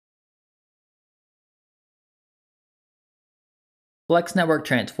Flex Network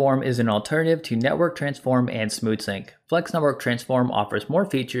Transform is an alternative to Network Transform and Smooth Sync. Flex Network Transform offers more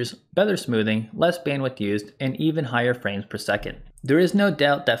features, better smoothing, less bandwidth used, and even higher frames per second. There is no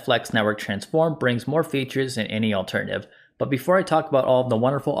doubt that Flex Network Transform brings more features than any alternative, but before I talk about all of the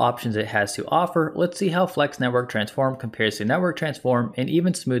wonderful options it has to offer, let's see how Flex Network Transform compares to Network Transform and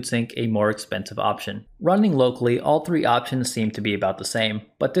even Smooth Sync, a more expensive option. Running locally, all three options seem to be about the same,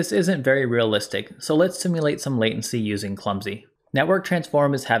 but this isn't very realistic, so let's simulate some latency using Clumsy. Network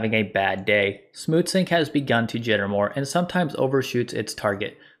Transform is having a bad day. Smooth Sync has begun to jitter more and sometimes overshoots its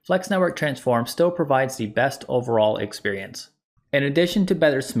target. Flex Network Transform still provides the best overall experience. In addition to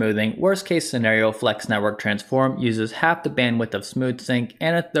better smoothing, worst case scenario Flex Network Transform uses half the bandwidth of Smooth Sync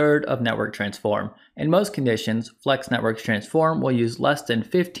and a third of Network Transform. In most conditions, Flex Network Transform will use less than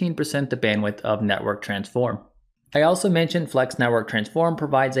 15% the bandwidth of Network Transform. I also mentioned Flex Network Transform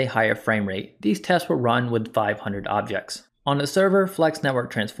provides a higher frame rate. These tests were run with 500 objects. On the server, Flex Network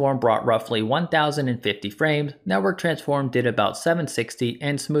Transform brought roughly 1050 frames, Network Transform did about 760,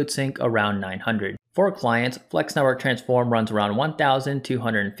 and Smooth Sync around 900. For clients, Flex Network Transform runs around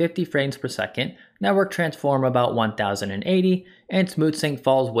 1250 frames per second, Network Transform about 1080, and Smooth Sync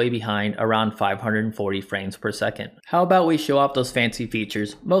falls way behind around 540 frames per second. How about we show off those fancy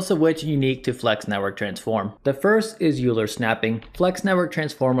features, most of which are unique to Flex Network Transform. The first is Euler Snapping. Flex Network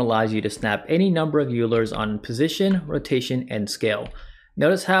Transform allows you to snap any number of Eulers on position, rotation, and scale.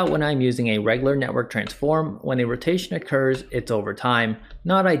 Notice how when I'm using a regular Network Transform, when a rotation occurs, it's over time,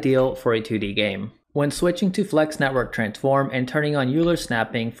 not ideal for a 2D game. When switching to Flex Network Transform and turning on Euler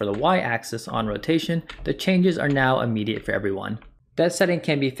Snapping for the Y-axis on rotation, the changes are now immediate for everyone. That setting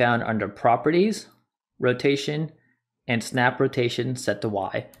can be found under Properties, Rotation, and Snap Rotation set to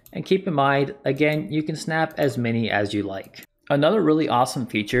Y. And keep in mind, again, you can snap as many as you like. Another really awesome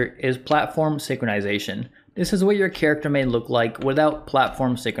feature is Platform Synchronization. This is what your character may look like without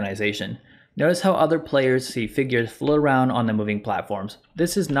Platform Synchronization. Notice how other players see figures float around on the moving platforms.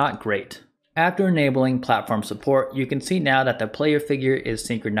 This is not great. After enabling platform support, you can see now that the player figure is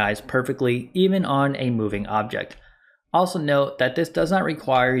synchronized perfectly, even on a moving object. Also note that this does not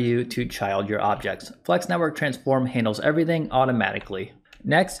require you to child your objects. Flex Network Transform handles everything automatically.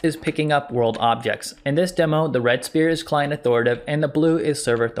 Next is picking up world objects. In this demo, the red sphere is client authoritative and the blue is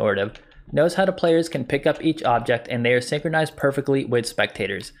server authoritative. Notice how the players can pick up each object and they are synchronized perfectly with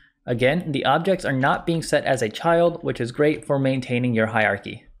spectators. Again, the objects are not being set as a child, which is great for maintaining your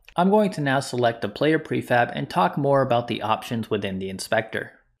hierarchy. I'm going to now select the player prefab and talk more about the options within the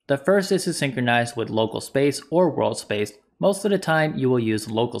inspector. The first is to synchronize with local space or world space. Most of the time you will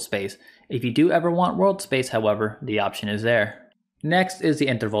use local space. If you do ever want world space, however, the option is there. Next is the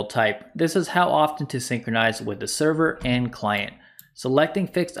interval type. This is how often to synchronize with the server and client. Selecting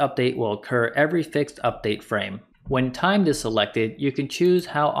fixed update will occur every fixed update frame. When timed is selected, you can choose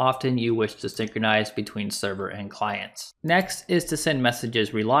how often you wish to synchronize between server and clients. Next is to send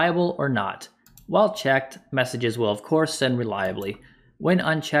messages reliable or not. While checked, messages will of course send reliably. When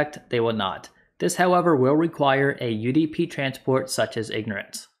unchecked, they will not. This, however, will require a UDP transport such as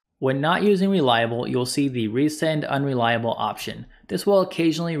ignorance. When not using reliable, you'll see the resend unreliable option. This will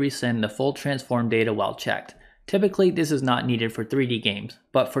occasionally resend the full transform data while checked. Typically, this is not needed for 3D games,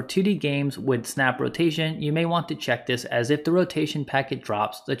 but for 2D games with snap rotation, you may want to check this, as if the rotation packet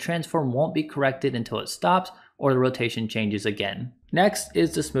drops, the transform won't be corrected until it stops or the rotation changes again. Next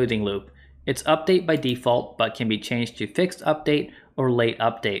is the smoothing loop. It's update by default, but can be changed to fixed update or late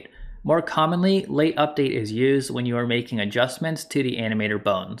update. More commonly, late update is used when you are making adjustments to the animator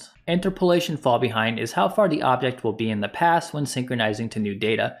bones. Interpolation fall behind is how far the object will be in the past when synchronizing to new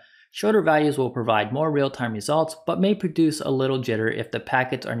data. Shorter values will provide more real-time results, but may produce a little jitter if the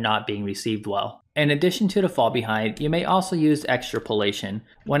packets are not being received well. In addition to the fall behind, you may also use extrapolation.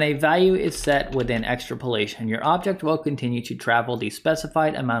 When a value is set within extrapolation, your object will continue to travel the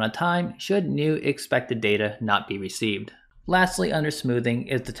specified amount of time should new expected data not be received. Lastly, under smoothing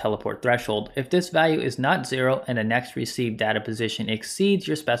is the teleport threshold. If this value is not 0 and the next received data position exceeds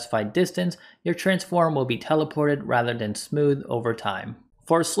your specified distance, your transform will be teleported rather than smooth over time.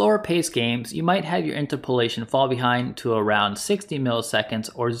 For slower paced games, you might have your interpolation fall behind to around 60 milliseconds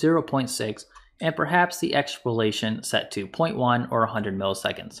or 0.6, and perhaps the extrapolation set to 0.1 or 100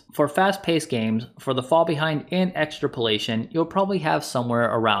 milliseconds. For fast paced games, for the fall behind and extrapolation, you'll probably have somewhere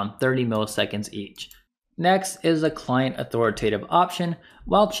around 30 milliseconds each. Next is the client authoritative option.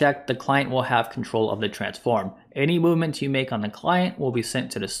 While checked, the client will have control of the transform. Any movements you make on the client will be sent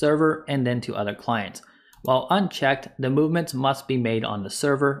to the server and then to other clients. While unchecked, the movements must be made on the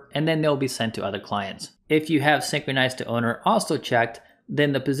server and then they'll be sent to other clients. If you have synchronize to owner also checked,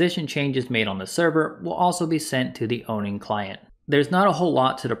 then the position changes made on the server will also be sent to the owning client. There's not a whole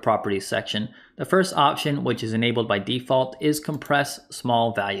lot to the properties section. The first option, which is enabled by default, is compress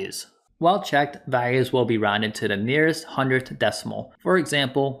small values. While checked, values will be rounded to the nearest hundredth decimal, for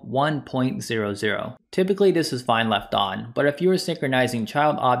example 1.00. Typically this is fine left on, but if you are synchronizing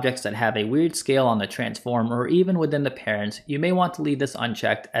child objects that have a weird scale on the transform or even within the parents, you may want to leave this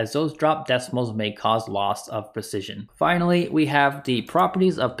unchecked as those dropped decimals may cause loss of precision. Finally, we have the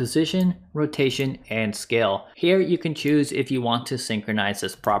properties of position, rotation, and scale. Here you can choose if you want to synchronize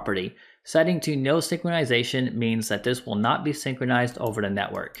this property. Setting to no synchronization means that this will not be synchronized over the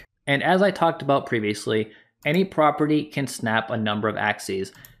network. And as I talked about previously, any property can snap a number of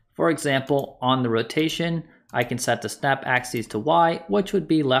axes. For example, on the rotation, I can set the snap axes to Y, which would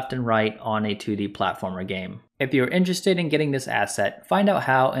be left and right on a 2D platformer game. If you're interested in getting this asset, find out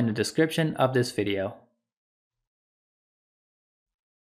how in the description of this video.